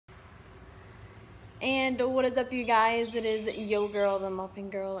And what is up, you guys? It is yo girl, the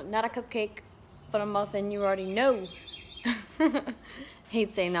muffin girl. Not a cupcake, but a muffin. You already know. Hate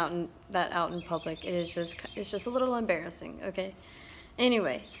saying that out in public. It's just a little embarrassing. Okay.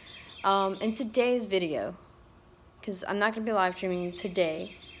 Anyway, in today's video, because I'm not gonna be live streaming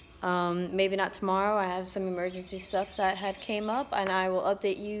today. Maybe not tomorrow. I have some emergency stuff that had came up, and I will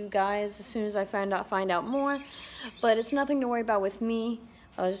update you guys as soon as I find out more. But it's nothing to worry about with me.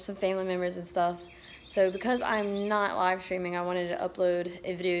 Just some family members and stuff. So because I'm not live streaming, I wanted to upload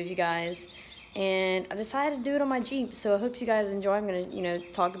a video of you guys, and I decided to do it on my Jeep. So I hope you guys enjoy. I'm gonna,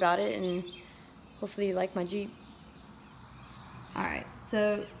 talk about it, and hopefully you like my Jeep. All right,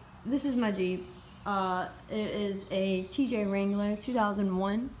 so this is my Jeep. It is a TJ Wrangler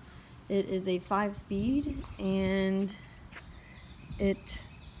 2001. It is a 5-speed, and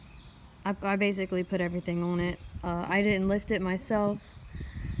I basically put everything on it. I didn't lift it myself.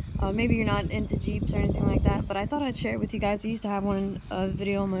 Maybe you're not into Jeeps or anything like that, but I thought I'd share it with you guys. I used to have a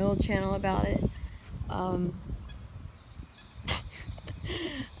video on my old channel about it.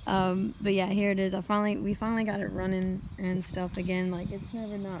 But yeah, here it is. We finally got it running and stuff again. Like, it's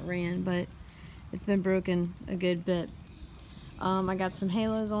never not ran, but it's been broken a good bit. I got some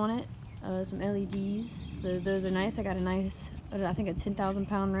halos on it, some LEDs. So those are nice. I got a nice, I think a 10,000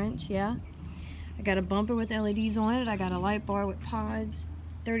 pound wrench. Yeah. I got a bumper with LEDs on it. I got a light bar with pods.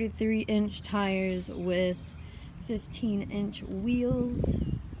 33-inch tires with 15-inch wheels.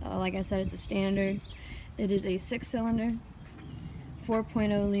 Like I said, it's a standard. It is a 6-cylinder,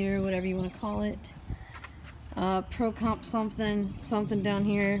 4.0 liter, whatever you want to call it. Procomp something down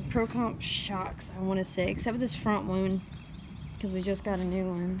here. Procomp shocks, I want to say, except for this front one, because we just got a new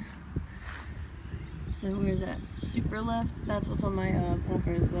one. So where's that? SuperLift. That's what's on my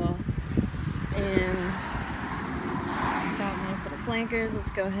bumper as well. And got nice little flankers. Let's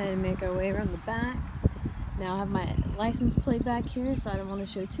go ahead and make our way around the back. Now I have my license plate back here, so I don't want to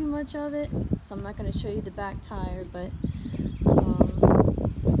show too much of it. So I'm not going to show you the back tire, but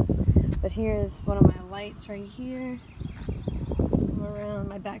here's one of my lights right here. Come around.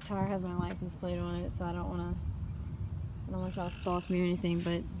 My back tire has my license plate on it, so I don't want y'all to stalk me or anything.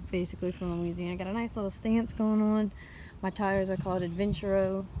 But basically from Louisiana, I got a nice little stance going on. My tires are called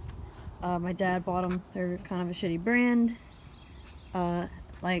Adventuro. My dad bought them. They're kind of a shitty brand.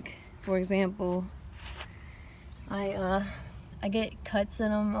 Like, for example, I get cuts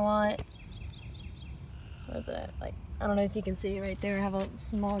in them a lot. Where's it at? Like, I don't know if you can see it right there. I have a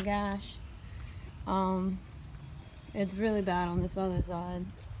small gash. It's really bad on this other side.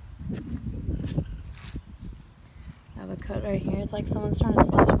 I have a cut right here. It's like someone's trying to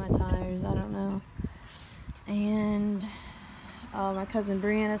slash my tires. I don't know. And my cousin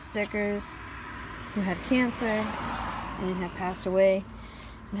Brianna's stickers, who had cancer and had passed away.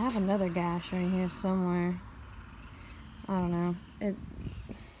 And I have another gash right here somewhere. I don't know.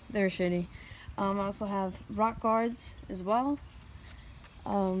 They're shitty. I also have rock guards as well.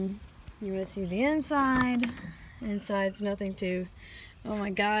 You want to see the inside. Inside's nothing to, oh my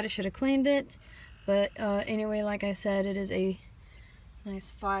god, I should have cleaned it. But anyway, like I said, it is a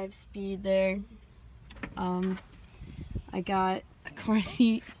nice 5-speed there. I got a car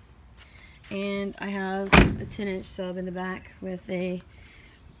seat, and I have a 10-inch sub in the back with a,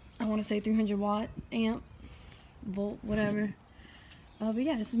 I want to say 300 watt amp, volt, whatever. But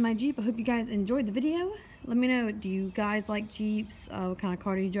yeah, this is my Jeep. I hope you guys enjoyed the video. Let me know, do you guys like Jeeps? What kind of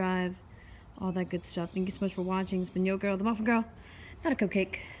car do you drive? All that good stuff. Thank you so much for watching. It's been yo girl, the muffin girl. Not a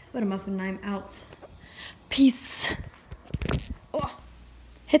cupcake, but a muffin, and I'm out. Peace. Oh.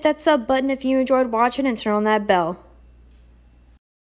 Hit that sub button if you enjoyed watching, and turn on that bell.